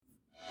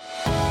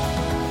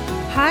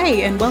Hi,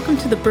 and welcome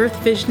to the Birth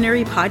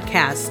Visionary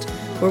podcast,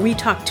 where we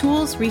talk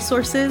tools,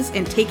 resources,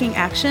 and taking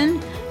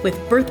action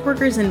with birth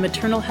workers and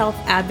maternal health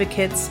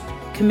advocates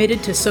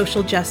committed to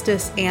social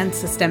justice and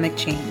systemic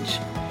change.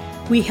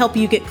 We help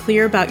you get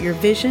clear about your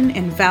vision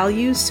and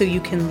values so you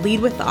can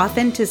lead with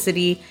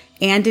authenticity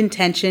and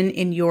intention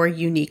in your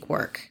unique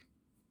work.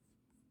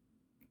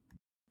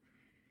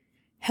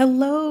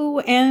 Hello,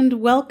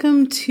 and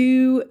welcome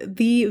to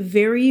the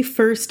very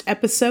first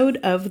episode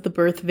of the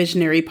Birth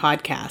Visionary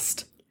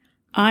podcast.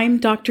 I'm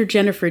Dr.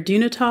 Jennifer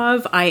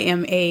Dunatov. I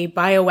am a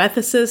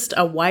bioethicist,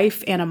 a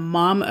wife, and a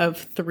mom of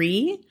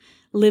 3,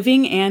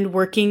 living and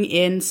working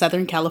in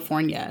Southern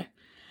California.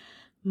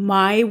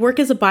 My work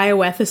as a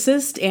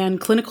bioethicist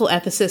and clinical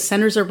ethicist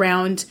centers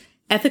around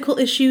ethical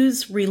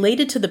issues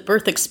related to the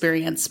birth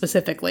experience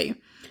specifically.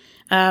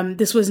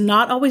 This was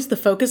not always the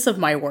focus of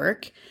my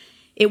work.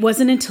 It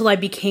wasn't until I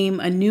became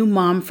a new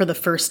mom for the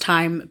first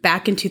time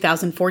back in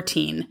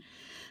 2014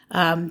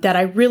 that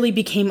I really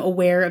became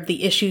aware of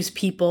the issues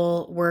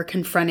people were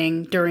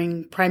confronting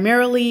during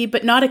primarily,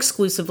 but not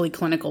exclusively,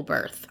 clinical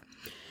birth.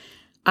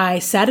 I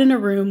sat in a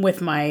room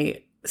with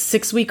my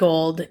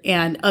 6-week-old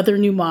and other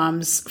new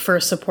moms for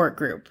a support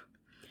group.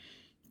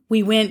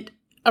 We went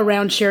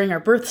around sharing our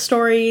birth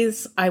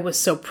stories. I was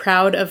so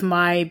proud of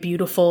my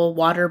beautiful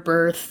water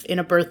birth in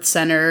a birth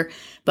center,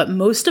 but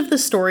most of the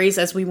stories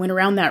as we went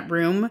around that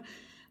room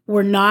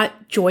were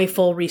not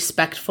joyful,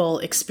 respectful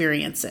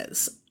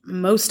experiences.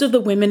 Most of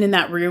the women in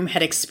that room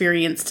had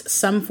experienced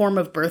some form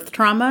of birth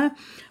trauma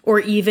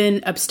or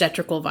even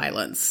obstetrical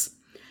violence.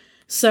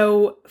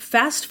 So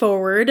fast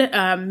forward,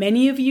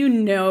 many of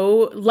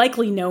you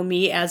likely know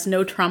me as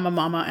No Trauma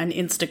Mama on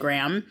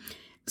Instagram.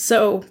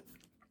 So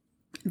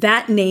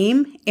that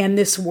name and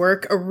this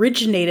work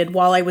originated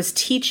while I was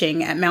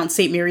teaching at Mount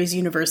St. Mary's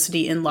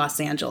University in Los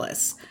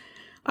Angeles.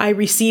 I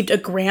received a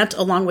grant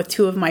along with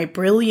 2 of my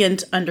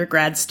brilliant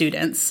undergrad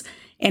students,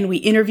 and we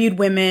interviewed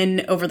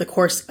women over the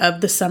course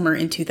of the summer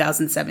in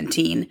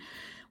 2017.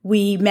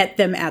 We met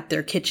them at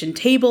their kitchen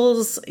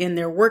tables, in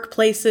their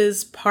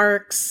workplaces,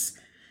 parks,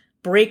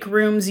 break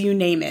rooms, you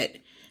name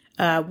it.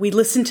 We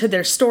listened to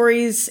their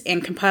stories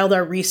and compiled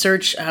our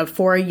research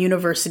for a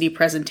university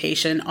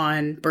presentation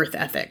on birth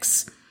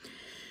ethics.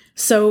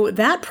 So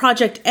that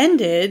project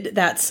ended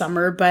that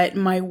summer, but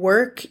my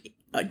work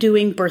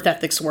doing birth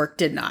ethics work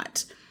did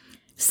not.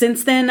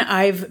 Since then,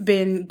 I've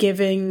been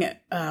giving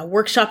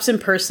workshops in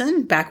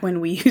person, back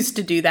when we used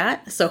to do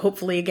that, so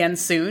hopefully again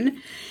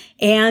soon,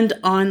 and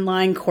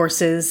online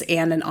courses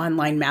and an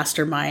online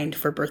mastermind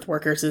for birth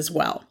workers as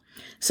well.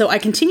 So I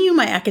continue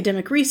my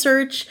academic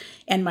research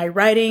and my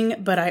writing,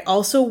 but I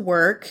also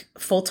work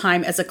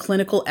full-time as a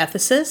clinical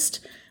ethicist,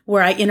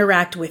 where I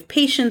interact with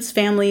patients,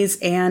 families,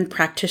 and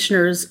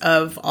practitioners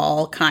of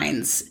all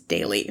kinds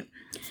daily.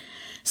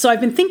 So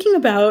I've been thinking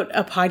about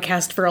a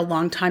podcast for a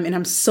long time, and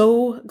I'm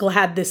so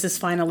glad this is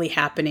finally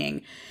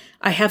happening.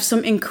 I have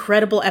some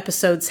incredible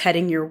episodes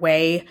heading your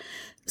way.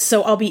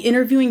 So I'll be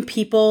interviewing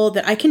people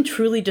that I can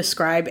truly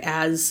describe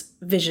as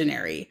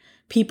visionary,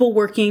 people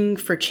working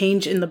for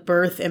change in the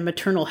birth and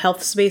maternal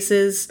health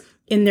spaces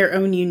in their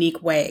own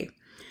unique way.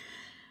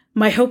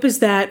 My hope is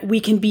that we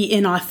can be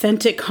in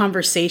authentic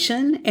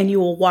conversation, and you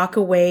will walk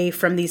away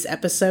from these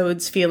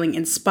episodes feeling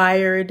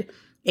inspired,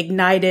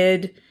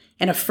 ignited,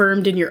 and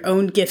affirmed in your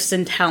own gifts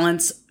and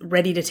talents,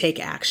 ready to take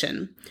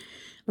action.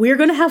 We're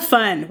going to have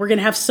fun. We're going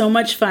to have so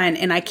much fun,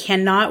 and I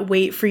cannot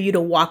wait for you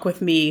to walk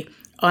with me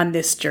on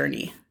this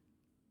journey.